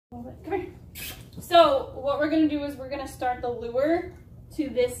Come here. So what we're gonna do is we're gonna start the lure to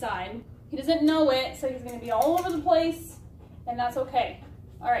this side. He doesn't know it, so he's gonna be all over the place, and that's okay.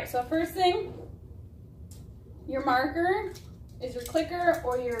 All right, so first thing, your marker is your clicker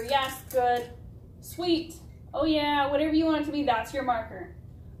or your yes, good, sweet, oh yeah, whatever you want it to be, that's your marker.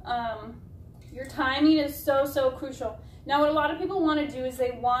 Your timing is so crucial. Now what a lot of people want to do is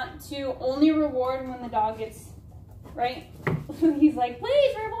they want to only reward when the dog gets, right? He's like,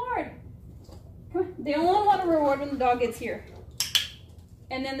 please reward. Come on. They only want to reward when the dog gets here.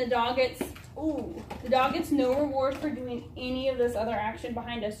 And then the dog gets, ooh, the dog gets no reward for doing any of this other action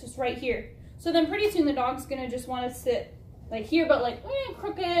behind us, just right here. So then pretty soon the dog's gonna just want to sit like here, but like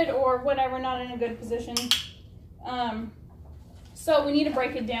crooked or whatever, not in a good position. So we need to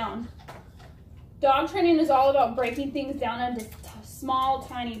break it down. Dog training is all about breaking things down into small,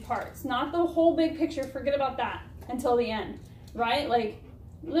 tiny parts, not the whole big picture. Forget about that until the end, right? Like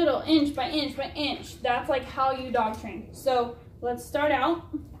little inch by inch by inch. That's like how you dog train. So let's start out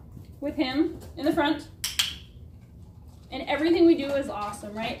with him in the front. And everything we do is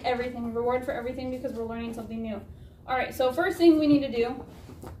awesome, right? Everything, reward for everything because we're learning something new. All right, so first thing we need to do,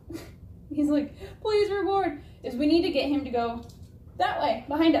 he's like, please reward, is we need to get him to go that way,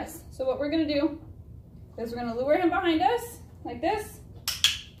 behind us. So what we're gonna do is we're gonna lure him behind us, like this,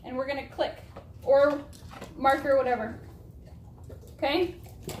 and we're gonna click, or marker, whatever, okay?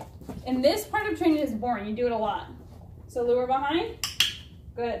 And this part of training is boring, you do it a lot. So lure behind,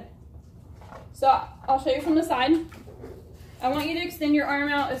 good. So I'll show you from the side. I want you to extend your arm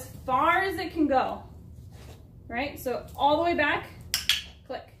out as far as it can go, right? So all the way back,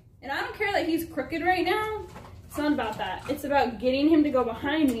 click. And I don't care that he's crooked right now. It's not about that. It's about getting him to go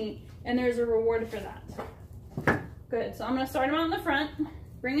behind me, and there's a reward for that. Good, so I'm gonna start him out in the front,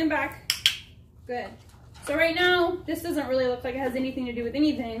 bring him back, good. So right now, this doesn't really look like it has anything to do with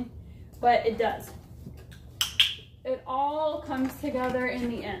anything, but it does. It all comes together in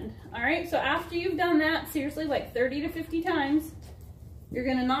the end. All right, so after you've done that, seriously, like 30 to 50 times, you're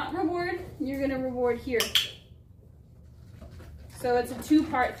gonna not reward, you're gonna reward here. So it's a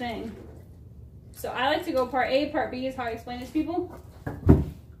two-part thing. So I like to go part A, part B is how I explain it to people.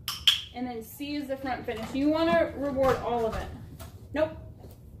 And then C is the front finish. You wanna reward all of it. Nope.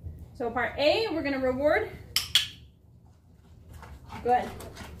 So part A, we're gonna reward. Good.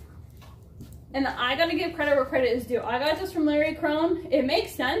 And I gotta give credit where credit is due. I got this from Larry Crone. It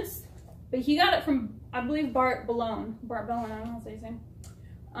makes sense, but he got it from, I believe, Bart Bellone. Bart Bellone, I don't know how to say his name.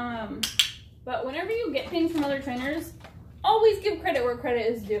 But whenever you get things from other trainers, always give credit where credit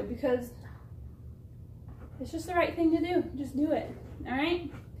is due because it's just the right thing to do. Just do it, all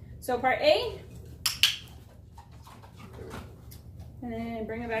right? So part A, and then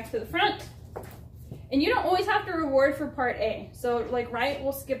bring it back to the front. And you don't always have to reward for part A. So like right,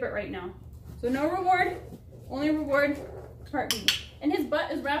 we'll skip it right now. So no reward, only reward part B. And his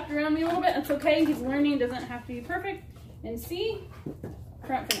butt is wrapped around me a little bit. That's okay, he's learning, doesn't have to be perfect. And C,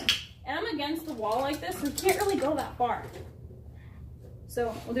 front finish. And I'm against the wall like this, so we can't really go that far.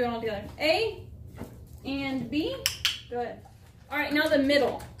 So we'll do it all together. A and B, good. All right, now the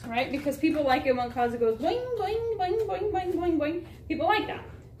middle, right? Because people like it when Kaza goes boing, boing, boing, boing, boing, boing, boing. People like that.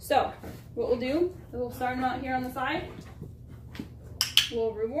 So what we'll do is we'll start him out here on the side.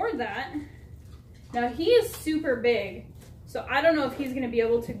 We'll reward that. Now he is super big, so I don't know if he's gonna be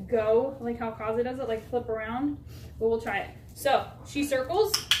able to go like how Kaza does it, like flip around, but we'll try it. So she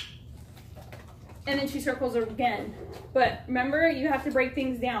circles, and then she circles again. But remember, you have to break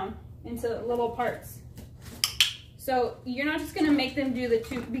things down into little parts. So you're not just gonna make them do the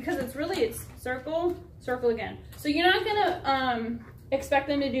two, because it's circle, circle again. So you're not gonna expect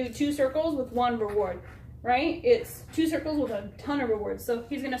them to do 2 circles with 1 reward, right? It's 2 circles with a ton of rewards. So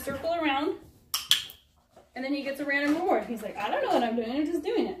he's gonna circle around, and then he gets a random reward. He's like, I don't know what I'm doing, I'm just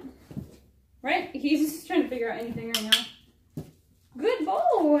doing it. Right? He's just trying to figure out anything right now. Good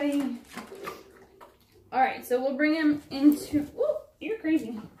boy. All right, so we'll bring him into, ooh, you're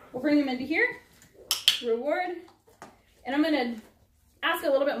crazy. We'll bring him into here, reward, and I'm gonna ask a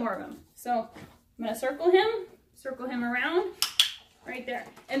little bit more of him. So I'm gonna circle him around, right there.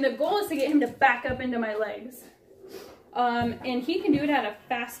 And the goal is to get him to back up into my legs. And he can do it at a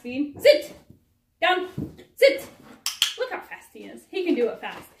fast speed. Sit, down, sit. Look how fast he is. He can do it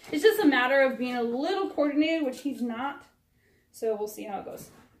fast. It's just a matter of being a little coordinated, which he's not. So we'll see how it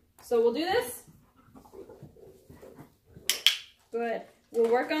goes. So we'll do this. Good.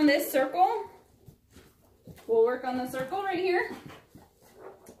 We'll work on this circle. We'll work on the circle right here.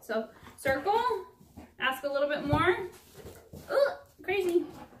 So circle, ask a little bit more. Ooh, crazy.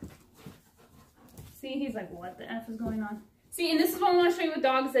 See, he's like, what the F is going on? See, and this is what I want to show you with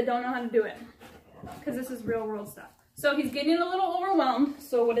dogs that don't know how to do it. Because this is real world stuff. So he's getting a little overwhelmed.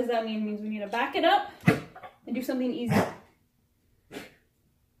 So what does that mean? It means we need to back it up and do something easy.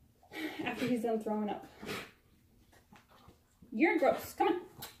 After he's done throwing up. You're gross. Come on.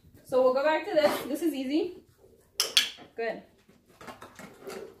 So we'll go back to this. This is easy. Good.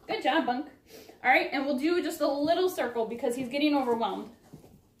 Good job, Bunk. All right, and we'll do just a little circle because he's getting overwhelmed.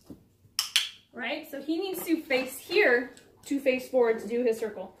 Right? So he needs to face here to face forward to do his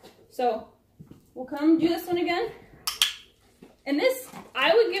circle. So we'll come do this one again. And this,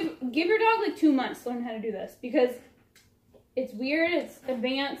 I would give your dog like 2 months to learn how to do this because it's weird, it's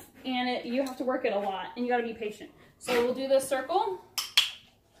advanced, and you have to work it a lot, and you got to be patient. So we'll do this circle.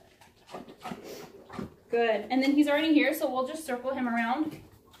 Good. And then he's already here, so we'll just circle him around.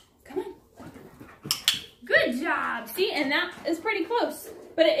 Come on. Good job. See, and that is pretty close.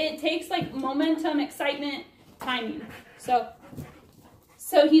 But it takes like momentum, excitement, timing.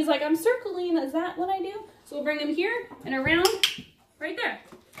 So he's like, I'm circling. Is that what I do? So we'll bring him here and around right there.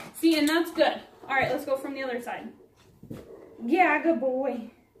 See, and that's good. All right, let's go from the other side. Yeah, good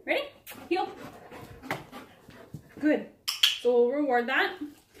boy. Ready? Heel. Good. So we'll reward that.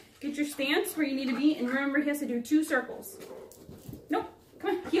 Get your stance where you need to be. And remember, he has to do 2 circles. Nope.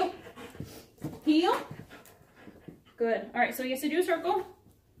 Come on. Heel. Heel. Good. All right, so he has to do a circle.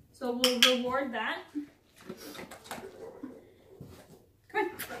 So we'll reward that. Come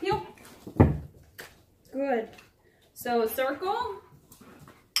on. Heel. Good. So circle.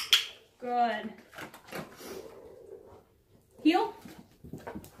 Good. Heel.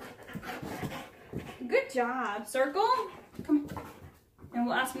 Good job. Circle. Come on. And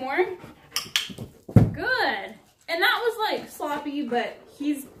we'll ask more. Good. And that was like sloppy, but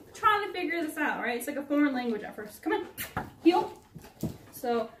he's trying to figure this out, right? It's like a foreign language at first. Come on. Heel.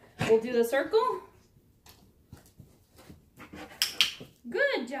 So we'll do the circle.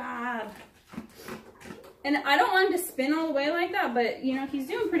 Good job. And I don't want him to spin all the way like that, but you know, he's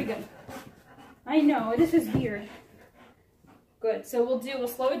doing pretty good. I know, this is weird. Good, so we'll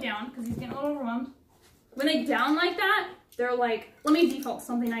slow it down because he's getting a little overwhelmed. When they down like that, they're like, let me default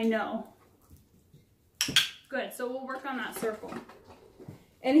something I know. Good, so we'll work on that circle.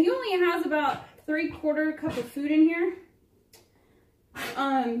 And he only has about 3/4 cup of food in here.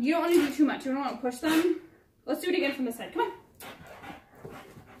 You don't want to do too much. You don't want to push them. Let's do it again from this side. Come on.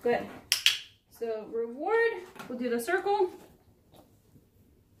 Good. So reward, we'll do the circle.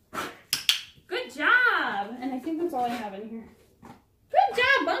 Good job. And I think that's all I have in here. Good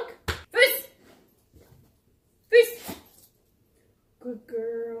job, Bunk. Foos. Foos. Good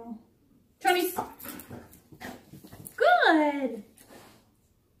girl. Chummies.